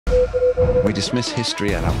We dismiss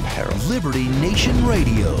history at our peril. Liberty Nation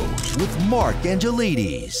Radio with Mark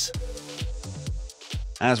Angelides.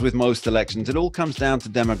 As with most elections, it all comes down to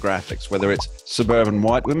demographics, whether it's suburban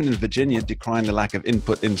white women in Virginia decrying the lack of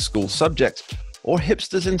input in school subjects, or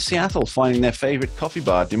hipsters in Seattle finding their favorite coffee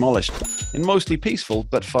bar demolished in mostly peaceful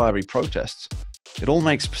but fiery protests. It all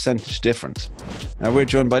makes a percentage difference. Now, we're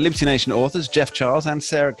joined by Liberty Nation authors Jeff Charles and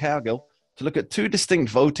Sarah Cowgill to look at two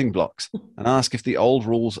distinct voting blocks and ask if the old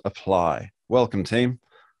rules apply. Welcome, team.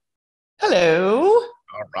 Hello.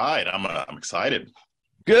 All right, I'm excited.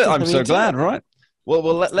 Good. I'm so glad. Right. Well,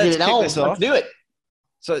 let's kick this off. Let's do it.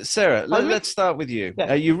 So, Sarah, let's start with you.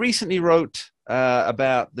 Yeah. You recently wrote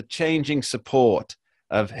about the changing support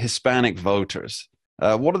of Hispanic voters.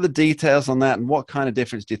 What are the details on that, and what kind of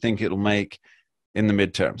difference do you think it'll make in the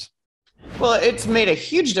midterms? Well, it's made a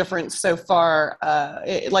huge difference so far,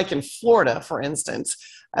 like in Florida, for instance.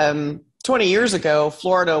 20 years ago,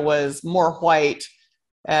 Florida was more white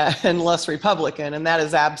and less Republican, and that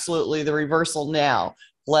is absolutely the reversal now.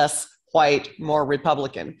 Less white, more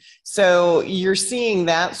Republican. So you're seeing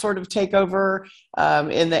that sort of take over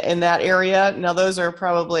in that area. Now, those are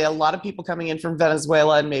probably a lot of people coming in from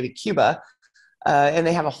Venezuela and maybe Cuba. And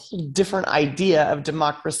they have a whole different idea of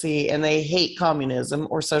democracy, and they hate communism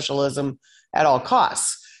or socialism at all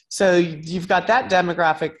costs. So you've got that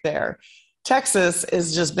demographic there. Texas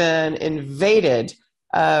has just been invaded,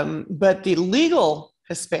 but the legal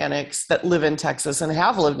Hispanics that live in Texas and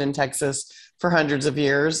have lived in Texas for hundreds of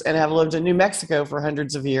years and have lived in New Mexico for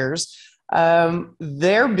hundreds of years,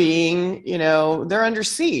 they're being, they're under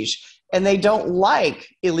siege. And they don't like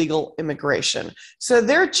illegal immigration. So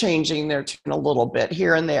they're changing their tune a little bit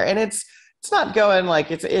here and there. And it's not going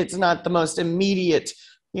like it's not the most immediate,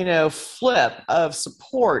 flip of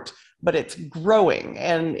support, but it's growing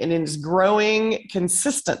and it's growing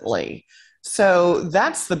consistently. So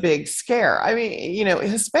that's the big scare. I mean,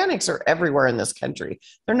 Hispanics are everywhere in this country.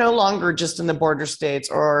 They're no longer just in the border states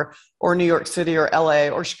or New York City or LA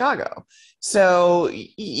or Chicago. So,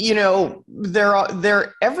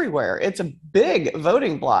 they're everywhere. It's a big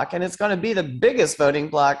voting block, and it's going to be the biggest voting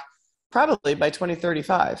block probably by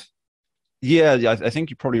 2035. Yeah, I think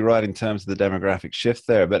you're probably right in terms of the demographic shift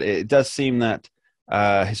there, but it does seem that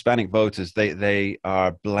Hispanic voters, they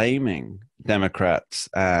are blaming Democrats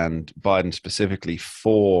and Biden specifically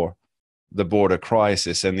for the border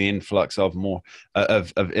crisis and the influx of more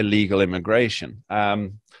of illegal immigration.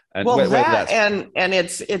 And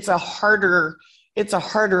it's a harder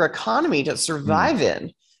economy to survive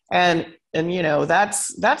in, and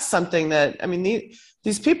that's something that, I mean,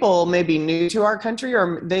 these people may be new to our country,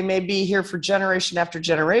 or they may be here for generation after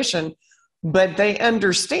generation, but they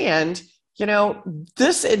understand,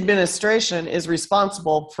 this administration is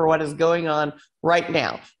responsible for what is going on right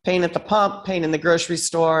now. Pain at the pump, pain in the grocery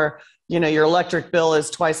store, your electric bill is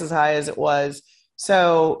twice as high as it was.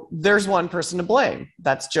 So there's one person to blame.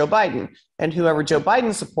 That's Joe Biden. And whoever Joe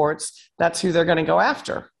Biden supports, that's who they're going to go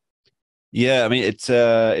after. Yeah, I mean, it's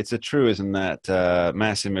a truism that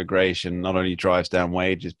mass immigration not only drives down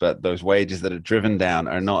wages, but those wages that are driven down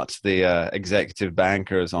are not the executive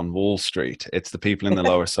bankers on Wall Street. It's the people in the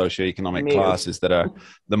lower socioeconomic classes that are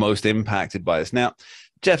the most impacted by this. Now,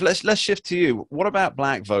 Jeff, let's shift to you. What about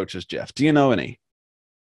black voters, Jeff? Do you know any?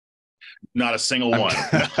 Not a single one.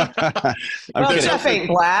 Well, Jeff ain't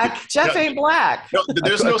black. Jeff ain't black. No,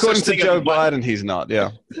 there's no according such thing to Joe as black. Biden, he's not.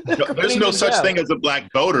 Yeah. There's no such thing as a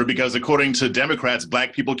black voter, because according to Democrats,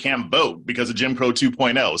 black people can't vote because of Jim Crow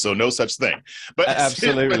 2.0. So no such thing. But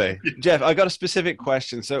absolutely, Jeff, I got a specific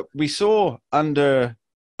question. So we saw under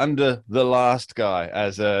the last guy,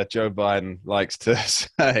 as Joe Biden likes to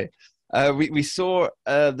say, we saw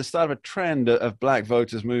the start of a trend of black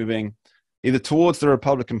voters moving either towards the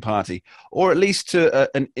Republican Party or at least to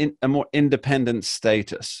a more independent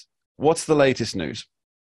status. What's the latest news?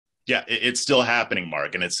 Yeah, it's still happening,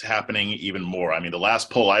 Mark, and it's happening even more. I mean, the last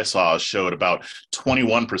poll I saw showed about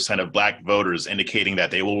 21% of black voters indicating that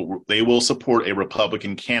they will support a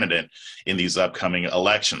Republican candidate in these upcoming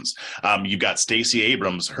elections. You've got Stacey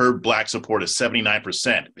Abrams. Her black support is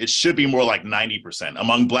 79%. It should be more like 90%.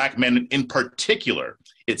 Among black men in particular,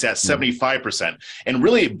 it's at 75%. And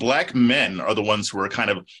really, black men are the ones who are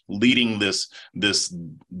kind of leading this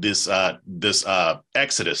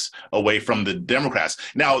exodus away from the Democrats.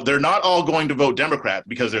 Now, they're not all going to vote Democrat,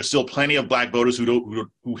 because there's still plenty of black voters who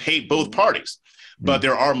hate both parties. But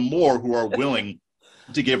there are more who are willing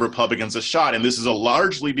to give Republicans a shot. And this is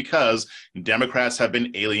largely because Democrats have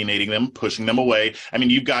been alienating them, pushing them away. I mean,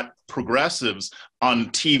 you've got progressives on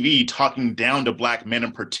TV talking down to black men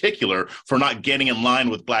in particular for not getting in line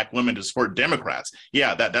with black women to support Democrats.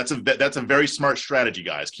 Yeah, that's a very smart strategy,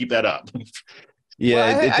 guys. Keep that up.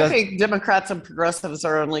 Yeah, well, I think Democrats and progressives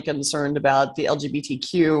are only concerned about the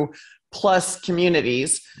LGBTQ plus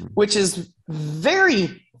communities, which is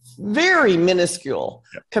very, very minuscule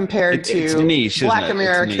compared to niche, Black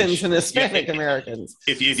Americans and Hispanic Americans.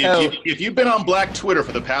 If you've been on Black Twitter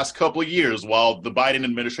for the past couple of years while the Biden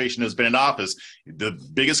administration has been in office, the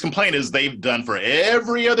biggest complaint is they've done for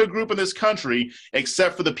every other group in this country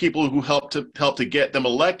except for the people who helped to get them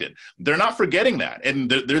elected. They're not forgetting that,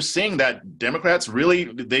 and they're seeing that Democrats really,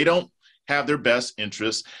 they don't have their best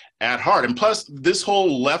interests at heart. And plus, this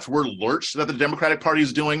whole leftward lurch that the Democratic Party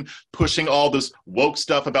is doing, pushing all this woke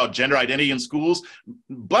stuff about gender identity in schools,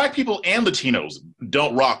 black people and Latinos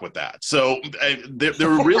don't rock with that. So they're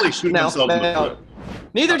really shooting themselves in the foot.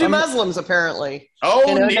 Neither do Muslims, apparently.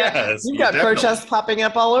 Oh, yes. You've got protests popping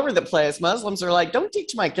up all over the place. Muslims are like, don't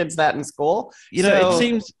teach my kids that in school.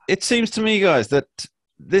 It seems to me, guys, that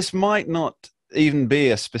this might not even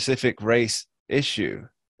be a specific race issue.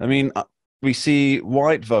 I mean, we see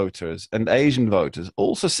white voters and Asian voters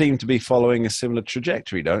also seem to be following a similar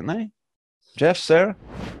trajectory, don't they? Jeff, Sarah?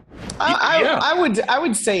 I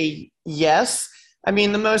would say yes. I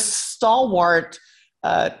mean, the most stalwart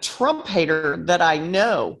Trump hater that I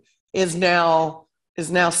know is now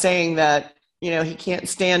saying that, you know, he can't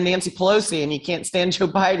stand Nancy Pelosi and he can't stand Joe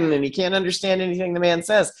Biden and he can't understand anything the man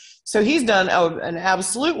says. So he's done an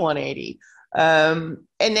absolute 180.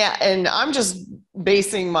 And I'm just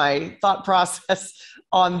basing my thought process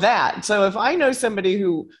on that. So if I know somebody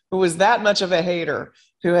who was that much of a hater,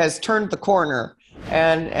 who has turned the corner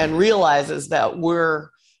and realizes that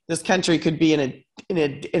this country could be in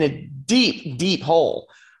a deep, deep hole,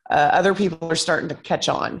 other people are starting to catch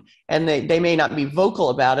on, and they may not be vocal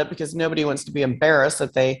about it because nobody wants to be embarrassed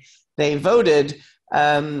that they voted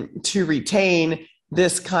to retain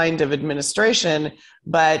this kind of administration,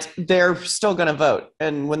 but they're still going to vote.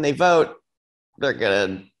 And when they vote, they're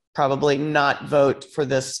going to probably not vote for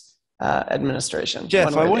this administration.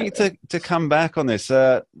 Jeff, I want you to come back on this.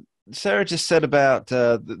 Sarah just said about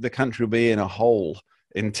the country will be in a hole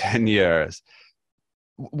in 10 years.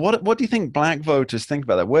 What do you think black voters think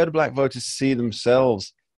about that? Where do black voters see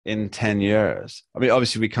themselves in 10 years? I mean,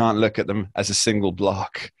 obviously we can't look at them as a single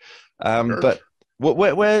block, sure. But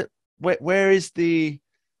where is the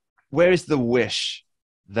wish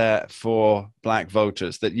there for black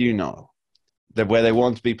voters that you know, that where they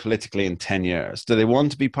want to be politically in 10 years? Do they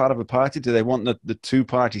want to be part of a party? Do they want the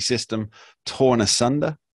two-party system torn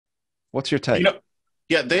asunder? What's your take?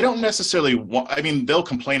 Yeah, they don't necessarily want, I mean, they'll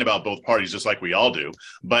complain about both parties just like we all do,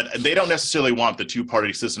 but they don't necessarily want the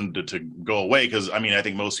two-party system to go away because, I mean, I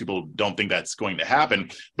think most people don't think that's going to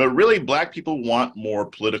happen. But really, black people want more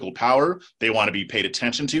political power. They want to be paid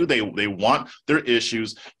attention to. They want their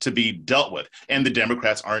issues to be dealt with. And the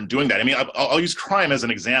Democrats aren't doing that. I mean, I'll use crime as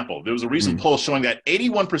an example. There was a recent poll showing that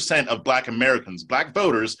 81% of black Americans, black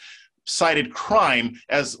voters, cited crime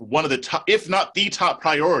as one of the top, if not the top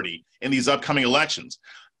priority in these upcoming elections.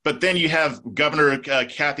 But then you have Governor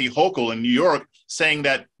Kathy Hochul in New York saying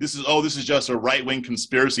that this is just a right-wing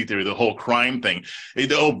conspiracy theory, the whole crime thing.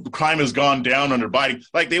 Crime has gone down under Biden.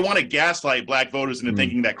 Like, they want to gaslight black voters into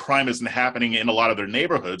thinking that crime isn't happening in a lot of their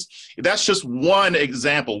neighborhoods. That's just one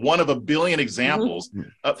example, one of a billion examples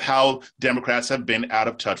of how Democrats have been out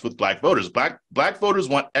of touch with black voters. Black voters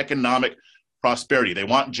want economic prosperity. They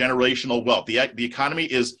want generational wealth. The economy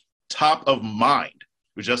is top of mind,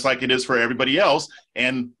 just like it is for everybody else,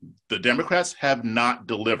 and the Democrats have not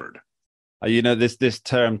delivered. You know, this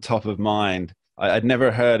term "top of mind," I'd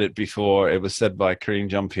never heard it before. It was said by Karine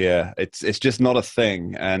Jean-Pierre. It's just not a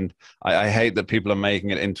thing, and I hate that people are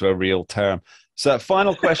making it into a real term. So,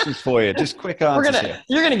 final questions for you. Just quick answers.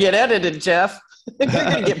 You're gonna get edited, Jeff.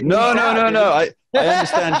 No. I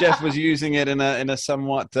understand Jeff was using it in a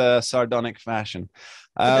somewhat sardonic fashion.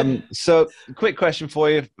 So, quick question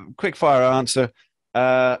for you. Quick fire answer.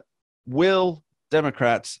 Will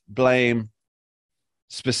Democrats blame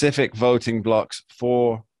specific voting blocks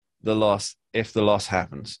for the loss if the loss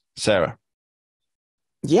happens? Sarah?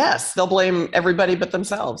 Yes, they'll blame everybody but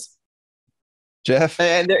themselves. Jeff?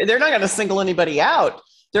 And they're not going to single anybody out.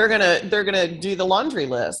 They're gonna do the laundry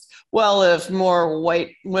list. Well, if more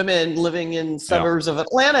white women living in suburbs of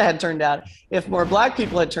Atlanta had turned out, if more black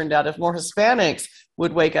people had turned out, if more Hispanics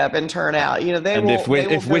would wake up and turn out, you know,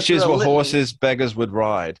 if wishes were horses, beggars would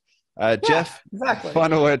ride. Jeff, exactly.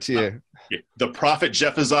 Final word to you. The prophet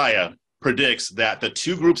Jephiah predicts that the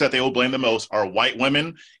two groups that they will blame the most are white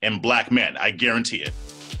women and black men. I guarantee it.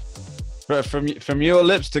 From your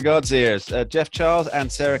lips to God's ears. Jeff Charles and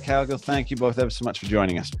Sarah Cowgill, thank you both ever so much for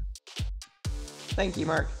joining us. Thank you,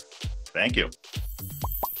 Mark. Thank you.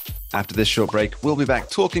 After this short break, we'll be back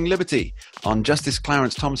talking liberty on Justice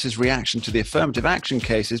Clarence Thomas's reaction to the affirmative action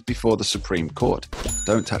cases before the Supreme Court.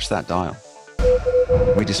 Don't touch that dial.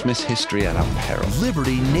 We dismiss history at our peril.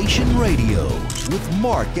 Liberty Nation Radio with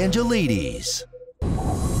Mark Angelides.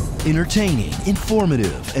 Entertaining,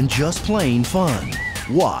 informative, and just plain fun.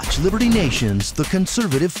 Watch Liberty Nation's The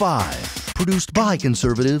Conservative Five, produced by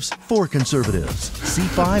conservatives for conservatives.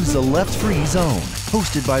 C5's The Left Free Zone,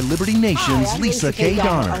 hosted by Liberty Nation's Lisa K.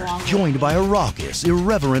 Donner, joined by a raucous,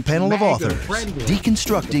 irreverent panel of authors,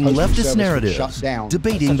 deconstructing leftist narratives,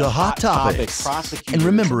 debating the hot topics, and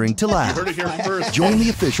remembering to laugh. Join the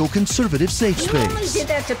official conservative safe space. You only did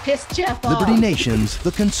that to piss Jeff off. Liberty Nation's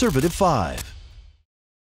The Conservative Five.